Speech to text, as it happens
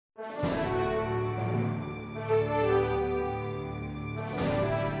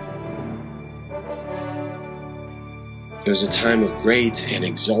It was a time of great and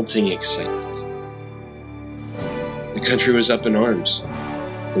exulting excitement. The country was up in arms.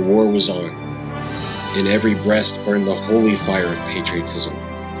 The war was on. In every breast burned the holy fire of patriotism.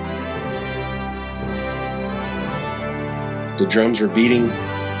 The drums were beating,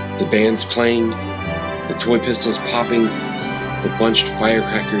 the bands playing, the toy pistols popping, the bunched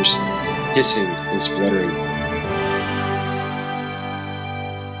firecrackers hissing and spluttering.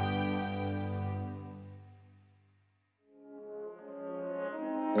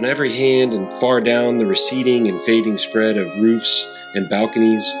 On every hand and far down the receding and fading spread of roofs and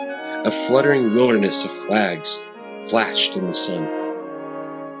balconies, a fluttering wilderness of flags flashed in the sun.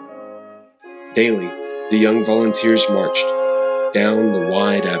 Daily, the young volunteers marched down the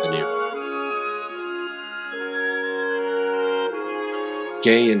wide avenue.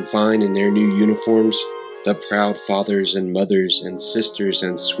 Gay and fine in their new uniforms, the proud fathers and mothers and sisters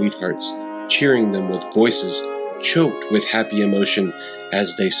and sweethearts cheering them with voices choked with happy emotion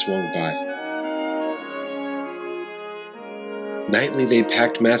as they swung by. Nightly they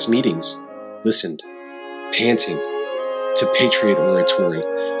packed mass meetings, listened, panting, to patriot oratory,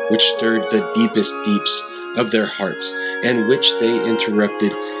 which stirred the deepest deeps of their hearts, and which they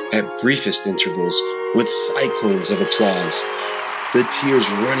interrupted at briefest intervals with cyclones of applause, the tears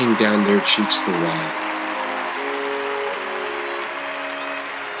running down their cheeks the while.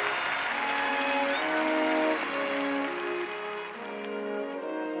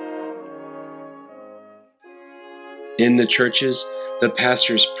 In the churches, the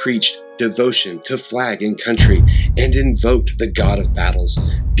pastors preached devotion to flag and country and invoked the God of battles,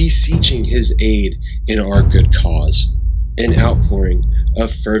 beseeching his aid in our good cause, an outpouring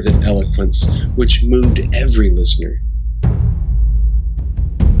of fervent eloquence which moved every listener.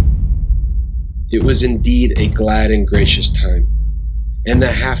 It was indeed a glad and gracious time, and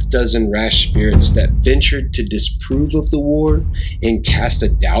the half-dozen rash spirits that ventured to disapprove of the war and cast a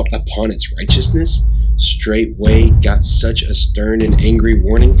doubt upon its righteousness straightway got such a stern and angry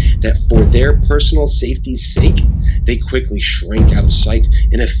warning that for their personal safety's sake, they quickly shrank out of sight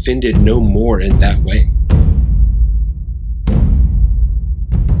and offended no more in that way.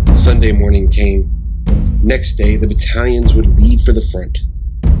 Sunday morning came. Next day, the battalions would leave for the front.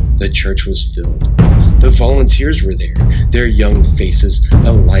 The church was filled. The volunteers were there, their young faces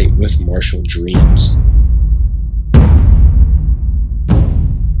alight with martial dreams.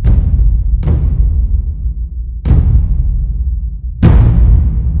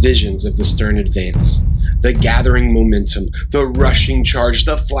 Visions of the stern advance, the gathering momentum, the rushing charge,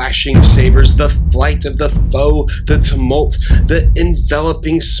 the flashing sabers, the flight of the foe, the tumult, the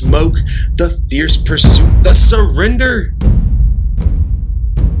enveloping smoke, the fierce pursuit, the surrender.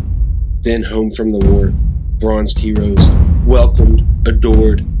 Then home from the war, bronzed heroes, welcomed,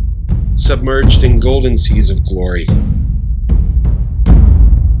 adored, submerged in golden seas of glory.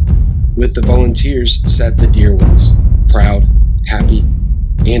 With the volunteers sat the dear ones, proud, happy,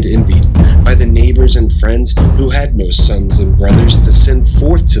 and envied by the neighbors and friends who had no sons and brothers to send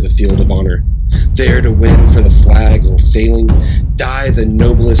forth to the field of honor, there to win for the flag or failing, die the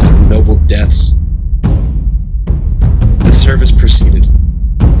noblest of noble deaths. The service proceeded.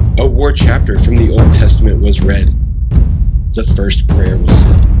 A war chapter from the Old Testament was read. The first prayer was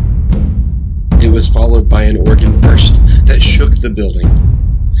said. It was followed by an organ burst that shook the building.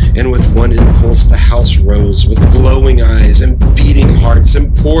 And with one impulse the house rose with glowing eyes and beating hearts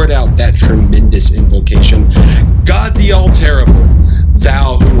and poured out that tremendous invocation. God the all-terrible,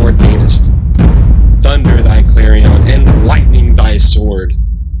 thou who ordainest, thunder thy clarion and lightning thy sword.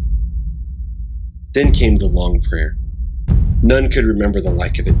 Then came the long prayer. None could remember the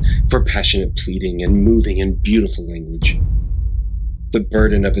like of it for passionate pleading and moving and beautiful language. The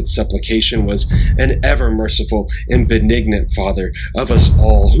burden of its supplication was an ever-merciful and benignant Father of us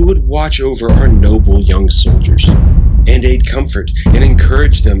all who would watch over our noble young soldiers and aid comfort and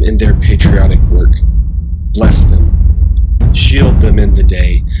encourage them in their patriotic work. Bless them, shield them in the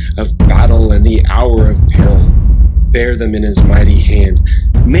day of battle and the hour of peril, bear them in his mighty hand,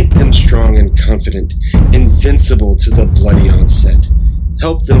 make them strong and confident, invincible to the bloody onset.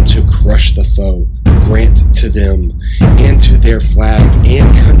 Help them to crush the foe, grant to them and to their flag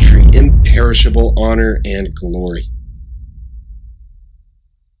and country imperishable honor and glory.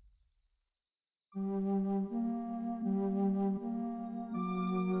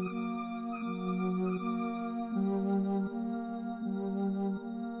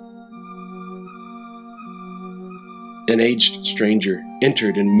 An aged stranger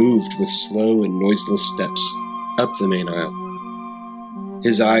entered and moved with slow and noiseless steps up the main aisle.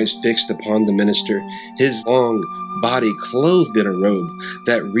 His eyes fixed upon the minister, his long body clothed in a robe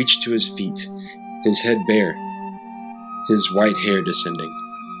that reached to his feet, his head bare. his white hair descending.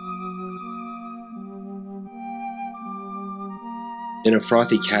 In a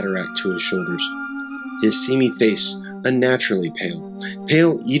frothy cataract to his shoulders, his seamy face unnaturally pale,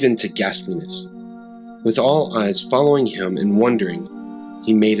 pale even to ghastliness. With all eyes following him and wondering,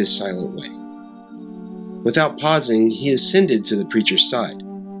 he made his silent way. Without pausing, he ascended to the preacher's side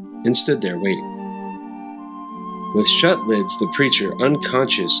and stood there waiting. With shut lids, the preacher,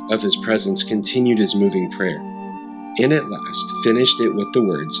 unconscious of his presence, continued his moving prayer, and at last finished it with the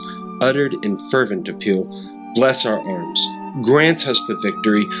words, uttered in fervent appeal, "Bless our arms. Grant us the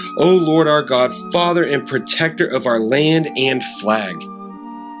victory, O Lord our God, Father and protector of our land and flag."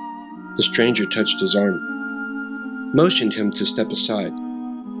 The stranger touched his arm, motioned him to step aside,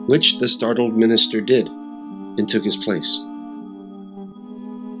 which the startled minister did, and took his place.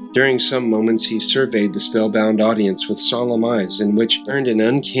 During some moments he surveyed the spellbound audience with solemn eyes in which burned an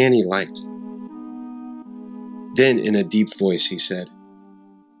uncanny light. Then in a deep voice he said,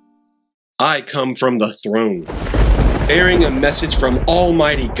 "I come from the throne, bearing a message from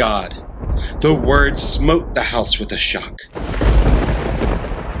Almighty God." The words smote the house with a shock.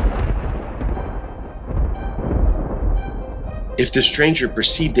 If the stranger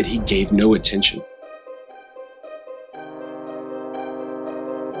perceived it, he gave no attention.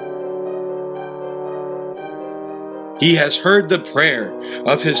 "He has heard the prayer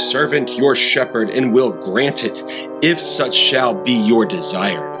of his servant your shepherd, and will grant it, if such shall be your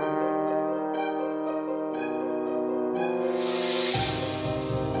desire."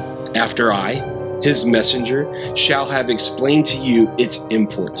 "After I, his messenger, shall have explained to you its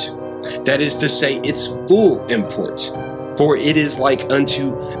import, that is to say, its full import. For it is like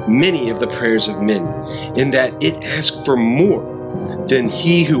unto many of the prayers of men, in that it asks for more than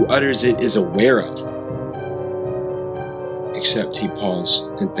he who utters it is aware of." Except he pause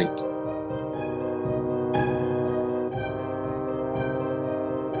and think.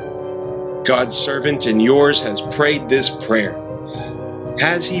 God's servant and yours has prayed this prayer.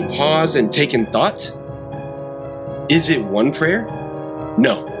 Has he paused and taken thought? Is it one prayer?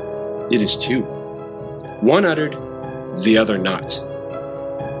 No, it is two. One uttered, the other not.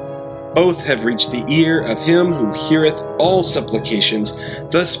 Both have reached the ear of him who heareth all supplications,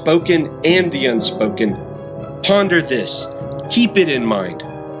 the spoken and the unspoken. Ponder this, keep it in mind.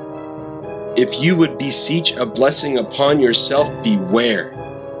 If you would beseech a blessing upon yourself, beware,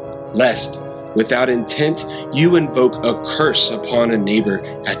 lest, without intent, you invoke a curse upon a neighbor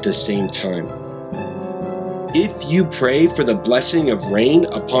at the same time. If you pray for the blessing of rain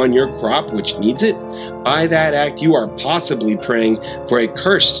upon your crop which needs it, by that act you are possibly praying for a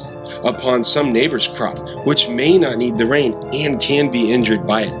curse upon some neighbor's crop which may not need the rain and can be injured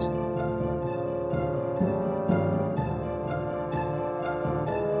by it.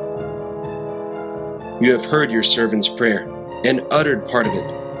 You have heard your servant's prayer and uttered part of it.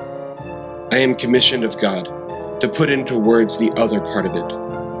 I am commissioned of God to put into words the other part of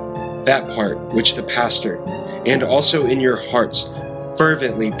it, that part which the pastor, and also in your hearts,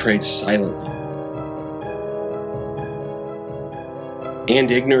 fervently prayed silently, and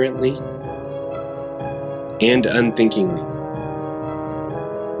ignorantly, and unthinkingly.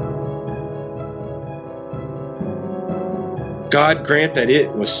 God grant that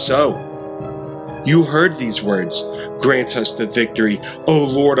it was so. You heard these words, "Grant us the victory, O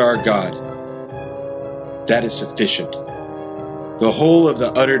Lord our God." That is sufficient. The whole of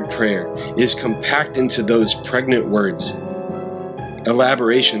the uttered prayer is compact into those pregnant words.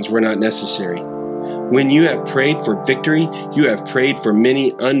 Elaborations were not necessary. When you have prayed for victory, you have prayed for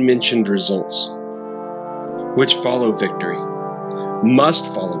many unmentioned results, which follow victory,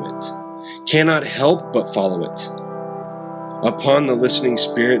 must follow it, cannot help but follow it. Upon the listening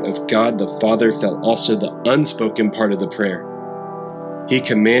Spirit of God the Father fell also the unspoken part of the prayer. He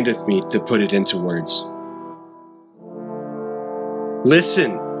commandeth me to put it into words.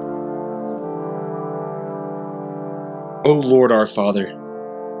 Listen, O Lord our Father.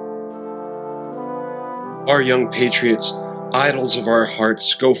 Our young patriots, idols of our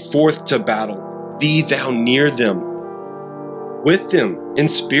hearts, go forth to battle. Be thou near them. With them, in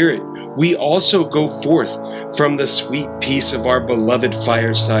spirit, we also go forth from the sweet peace of our beloved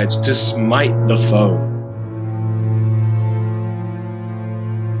firesides to smite the foe.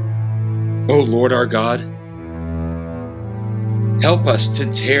 O Lord our God, help us to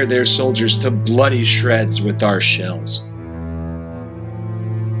tear their soldiers to bloody shreds with our shells.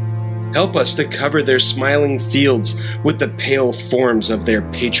 Help us to cover their smiling fields with the pale forms of their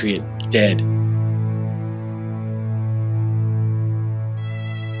patriot dead.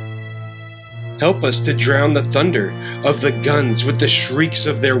 Help us to drown the thunder of the guns with the shrieks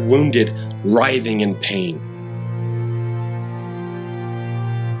of their wounded, writhing in pain.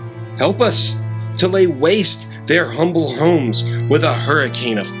 Help us to lay waste their humble homes with a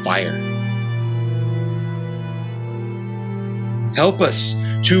hurricane of fire. Help us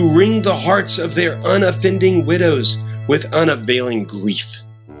to wring the hearts of their unoffending widows with unavailing grief.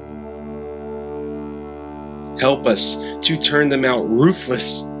 Help us to turn them out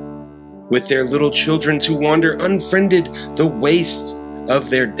roofless, with their little children to wander unfriended the wastes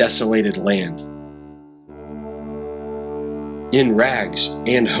of their desolated land. In rags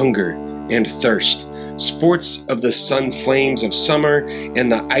and hunger and thirst, sports of the sun flames of summer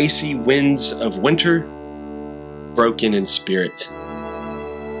and the icy winds of winter, broken in spirit,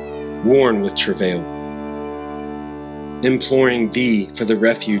 worn with travail, imploring thee for the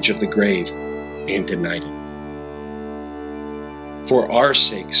refuge of the grave, and denied it. For our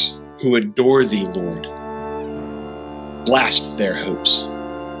sakes, who adore thee, Lord, blast their hopes,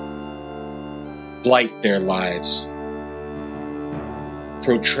 blight their lives,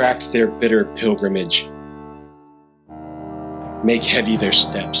 protract their bitter pilgrimage, make heavy their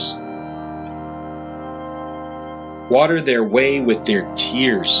steps, water their way with their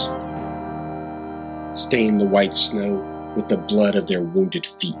tears, stain the white snow with the blood of their wounded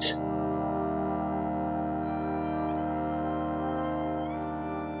feet.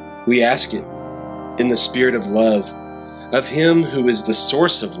 We ask it in the spirit of love, of Him who is the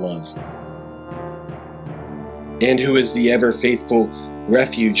source of love, and who is the ever-faithful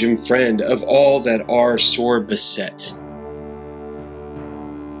refuge and friend of all that are sore beset,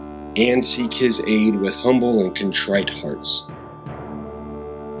 and seek His aid with humble and contrite hearts.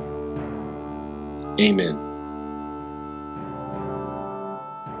 Amen.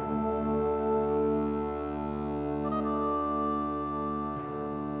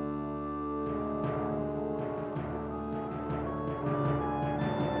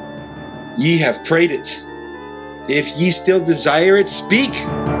 Ye have prayed it. If ye still desire it, speak.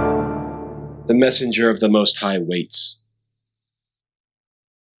 The messenger of the Most High waits.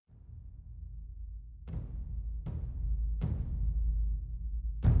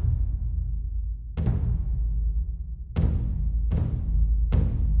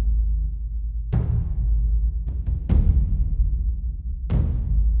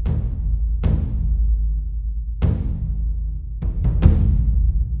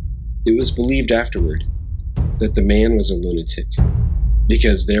 It was believed afterward that the man was a lunatic,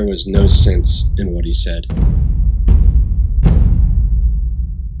 because there was no sense in what he said.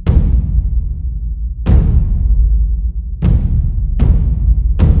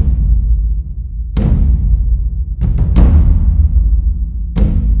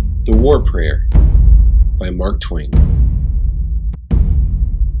 The War Prayer by Mark Twain.